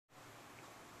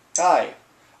Hi,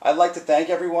 I'd like to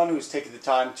thank everyone who's taken the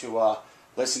time to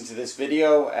listen to this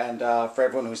video, and for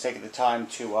everyone who's taken the time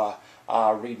to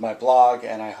read my blog,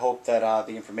 and I hope that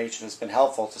the information has been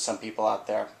helpful to some people out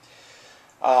there.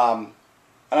 And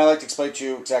I'd like to explain to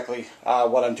you exactly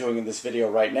what I'm doing in this video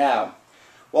right now.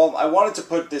 Well, I wanted to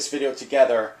put this video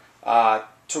together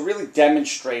to really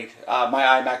demonstrate my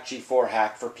iMac G4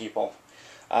 hack for people.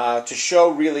 To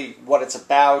show really what it's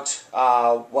about,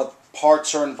 what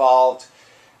parts are involved,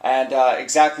 and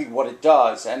exactly what it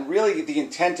does. And really the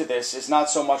intent of this is not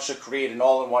so much to create an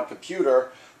all-in-one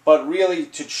computer, but really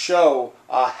to show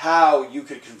how you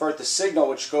could convert the signal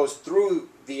which goes through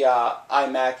the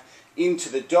iMac into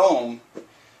the dome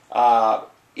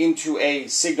into a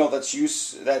signal that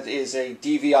is a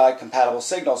DVI compatible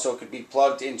signal, so it could be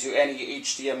plugged into any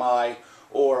HDMI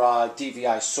or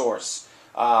DVI source.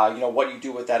 What you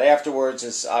do with that afterwards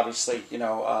is obviously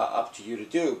up to you to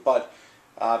do, but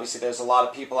obviously there's a lot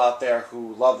of people out there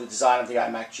who love the design of the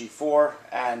iMac G4,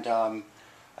 and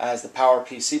as the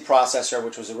PowerPC processor,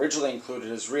 which was originally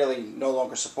included, is really no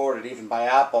longer supported even by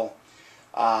Apple.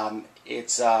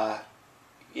 It's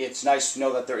nice to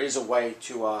know that there is a way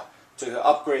to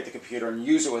upgrade the computer and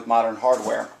use it with modern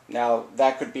hardware. Now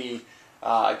that could be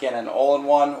again an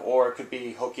all-in-one, or it could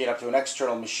be hooking it up to an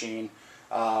external machine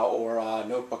or a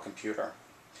notebook computer.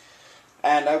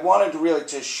 And I wanted really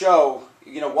to show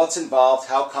what's involved,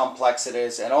 how complex it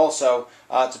is, and also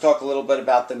to talk a little bit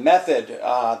about the method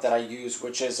that I use,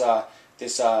 which is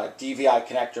this DVI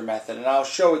connector method. And I'll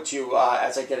show it to you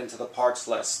as I get into the parts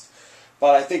list.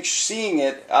 But I think seeing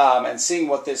it and seeing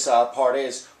what this part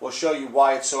is will show you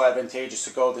why it's so advantageous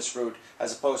to go this route,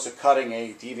 as opposed to cutting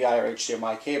a DVI or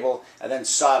HDMI cable and then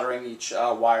soldering each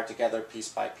wire together piece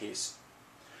by piece.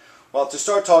 Well, to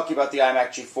start talking about the iMac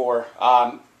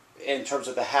G4, in terms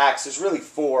of the hacks, there's really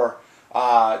four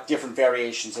different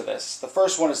variations of this. The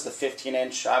first one is the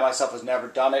 15-inch. I myself has never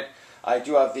done it. I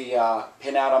do have the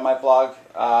pinout on my blog,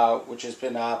 which has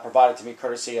been provided to me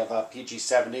courtesy of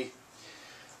PG70.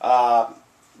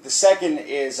 The second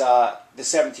is the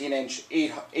 17-inch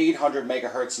 800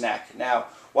 megahertz neck. Now,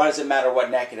 why does it matter what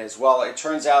neck it is? Well, it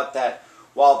turns out that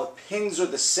while the pins are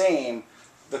the same,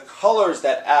 the colors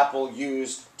that Apple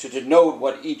used to denote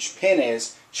what each pin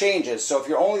is changes. So if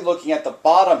you're only looking at the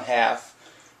bottom half,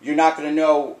 you're not going to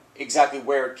know exactly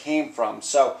where it came from.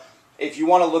 So if you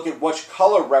want to look at which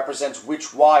color represents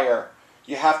which wire,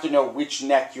 you have to know which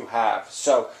neck you have.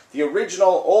 So the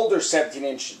original older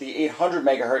 17-inch, the 800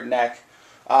 megahertz neck,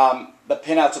 the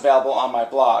pinout's available on my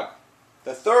blog.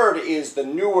 The third is the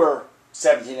newer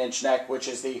 17-inch neck, which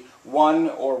is the 1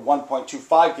 or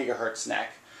 1.25 gigahertz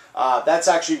neck. That's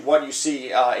actually what you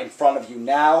see in front of you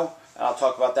now, and I'll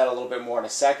talk about that a little bit more in a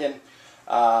second.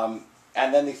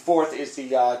 And then the fourth is the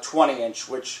 20-inch,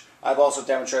 which I've also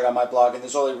demonstrated on my blog, and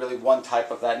there's only really one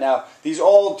type of that. Now, these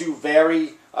all do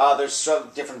vary. There's some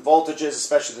different voltages,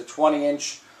 especially the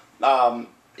 20-inch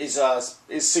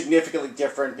is significantly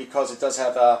different because it does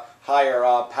have higher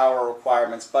power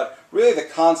requirements. But really the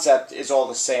concept is all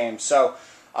the same. So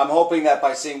I'm hoping that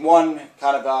by seeing one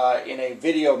kind of in a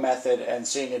video method and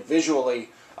seeing it visually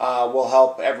will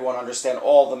help everyone understand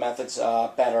all the methods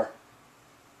better.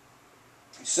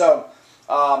 So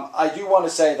I do want to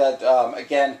say that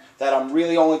again, that I'm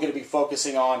really only going to be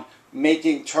focusing on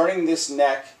turning this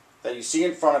neck that you see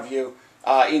in front of you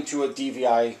into a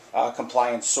DVI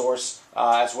compliant source,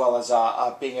 as well as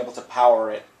being able to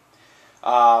power it.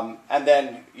 And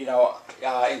then, in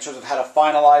terms of how to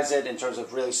finalize it, in terms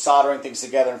of really soldering things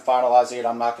together and finalizing it,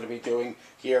 I'm not going to be doing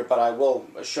here, but I will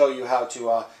show you how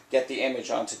to get the image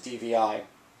onto DVI.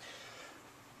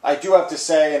 I do have to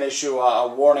say and issue a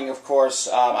warning, of course.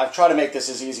 I've tried to make this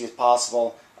as easy as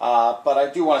possible, but I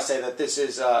do want to say that this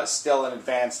is still an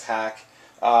advanced hack.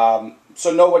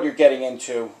 So know what you're getting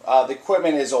into. The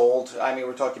equipment is old. I mean,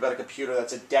 we're talking about a computer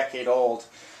that's a decade old.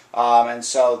 And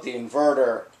so the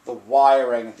inverter, the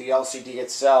wiring, the LCD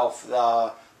itself,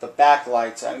 the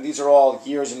backlights, I mean, these are all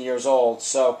years and years old.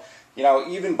 So,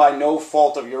 even by no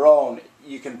fault of your own,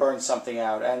 you can burn something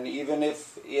out. And even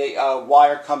if a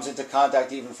wire comes into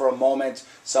contact even for a moment,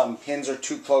 some pins are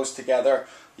too close together,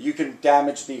 you can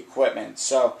damage the equipment.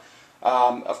 So,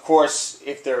 of course,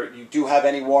 if you do have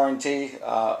any warranty,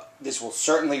 this will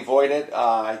certainly void it.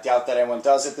 I doubt that anyone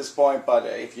does at this point, but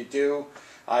if you do,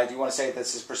 I do want to say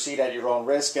this is proceed at your own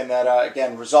risk, and that,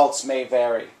 again, results may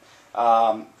vary.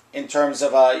 In terms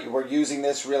of we're using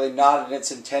this really not in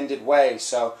its intended way,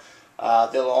 so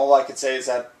all I could say is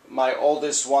that my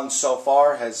oldest one so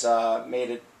far has made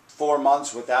it 4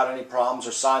 months without any problems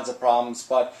or signs of problems,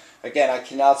 but again, I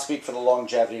cannot speak for the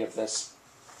longevity of this.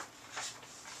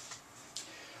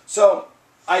 So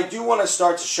I do want to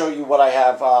start to show you what I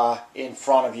have in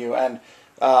front of you, and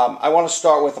I want to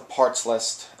start with a parts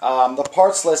list. The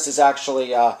parts list is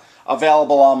actually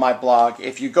available on my blog.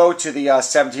 If you go to the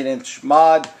 17-inch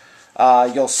mod,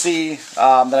 you'll see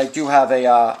that I do have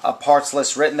a parts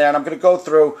list written there, and I'm going to go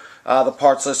through the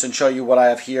parts list and show you what I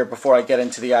have here before I get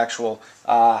into the actual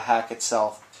hack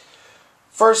itself.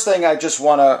 First thing I just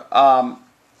want to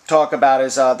talk about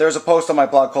is there's a post on my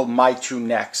blog called My Two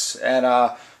Necks, and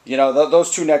you know,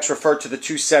 those two necks refer to the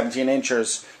two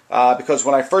 17-inchers because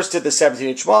when I first did the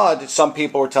 17-inch mod, some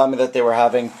people were telling me that they were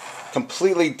having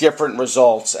completely different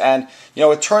results, and you know,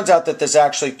 it turns out that there's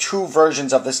actually two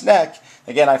versions of this neck.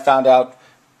 Again, I found out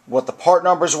what the part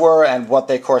numbers were and what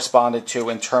they corresponded to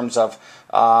in terms of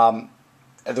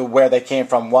where they came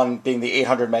from, one being the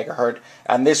 800 megahertz,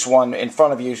 and this one in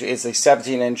front of you is the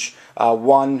 17-inch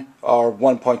 1 or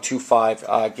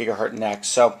 1.25 gigahertz neck.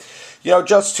 So, you know,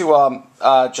 just to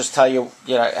just tell you,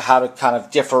 you know, how to kind of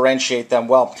differentiate them.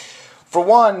 Well, for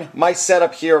one, my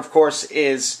setup here, of course,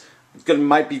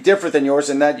 might be different than yours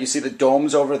in that you see the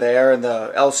domes over there and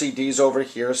the LCDs over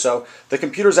here. So the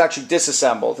computer's actually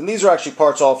disassembled, and these are actually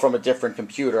parts all from a different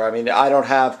computer. I mean, I don't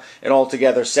have an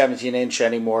altogether 17-inch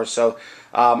anymore, so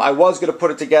I was going to put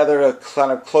it together to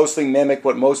kind of closely mimic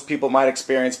what most people might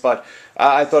experience, but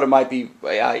I thought it might be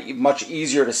much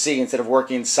easier to see instead of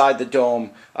working inside the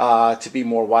dome to be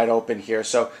more wide open here.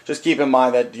 So just keep in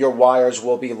mind that your wires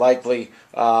will be likely,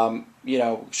 you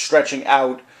know, stretching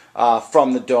out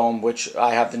from the dome, which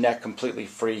I have the neck completely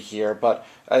free here. But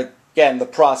again, the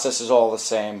process is all the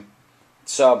same.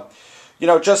 So, you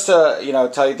know, just to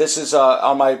tell you, this is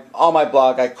on my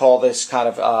blog. I call this kind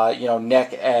of you know,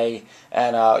 neck A,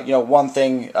 and you know, one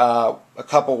thing, a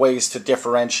couple ways to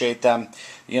differentiate them.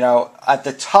 You know, at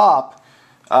the top,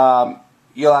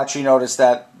 you'll actually notice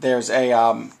that there's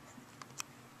a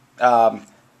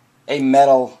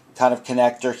metal kind of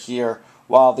connector here,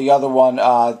 while the other one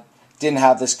didn't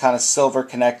have this kind of silver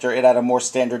connector. It had a more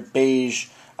standard beige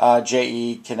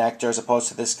JE connector as opposed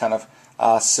to this kind of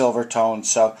silver tone.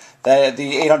 So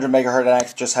the 800 megahertz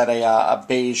neck just had a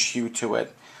beige hue to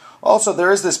it. Also,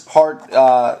 there is this part,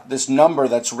 this number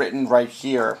that's written right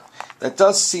here that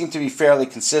does seem to be fairly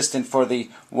consistent for the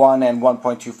 1 and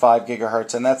 1.25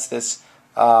 gigahertz, and that's this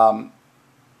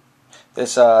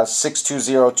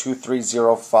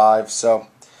 6202305. So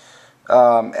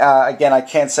again, I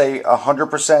can't say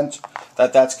 100%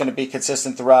 that that's going to be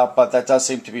consistent throughout, but that does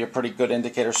seem to be a pretty good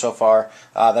indicator so far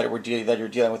that you're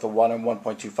dealing with a 1 and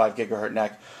 1.25 gigahertz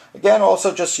neck. Again,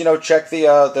 also just, you know, check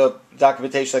the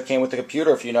documentation that came with the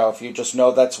computer. If you just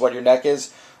know that's what your neck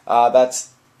is,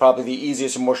 that's probably the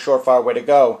easiest and more surefire way to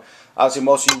go. Obviously,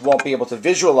 most of you won't be able to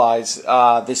visualize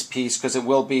this piece because it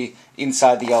will be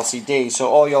inside the LCD. So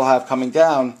all you'll have coming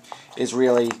down is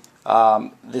really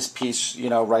this piece, you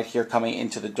know, right here coming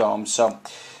into the dome. So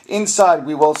inside,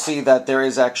 we will see that there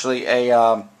is actually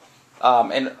a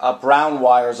brown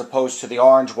wire as opposed to the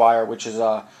orange wire, which is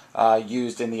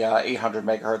used in the 800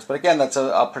 megahertz. But again, that's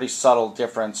a pretty subtle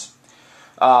difference.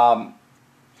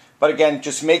 But again,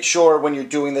 just make sure when you're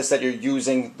doing this that you're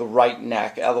using the right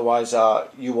neck. Otherwise,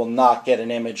 you will not get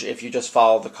an image if you just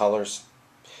follow the colors.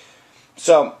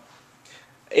 So,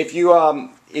 if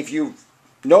you've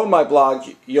known my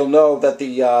blog, you'll know that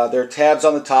there are tabs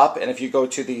on the top, and if you go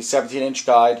to the 17-inch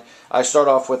guide, I start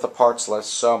off with the parts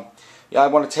list. So, yeah, I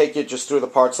want to take you just through the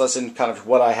parts list and kind of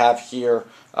what I have here,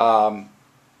 you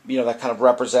know, that kind of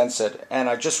represents it. And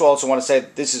I just also want to say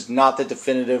that this is not the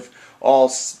definitive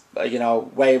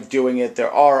way of doing it.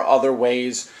 There are other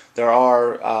ways. There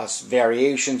are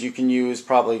variations you can use,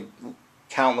 probably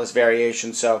countless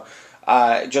variations. So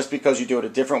just because you do it a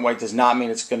different way does not mean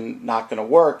it's not going to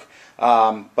work.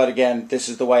 But again, this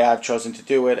is the way I've chosen to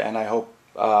do it, and I hope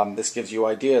this gives you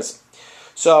ideas.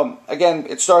 So again,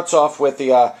 it starts off with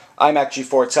the iMac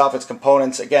G4 itself, its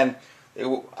components. Again,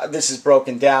 this is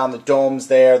broken down. The dome's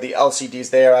there, the LCD's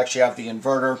there. I actually have the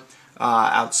inverter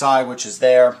outside, which is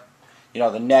there. You know,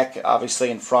 the neck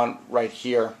obviously in front right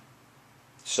here.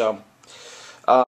 So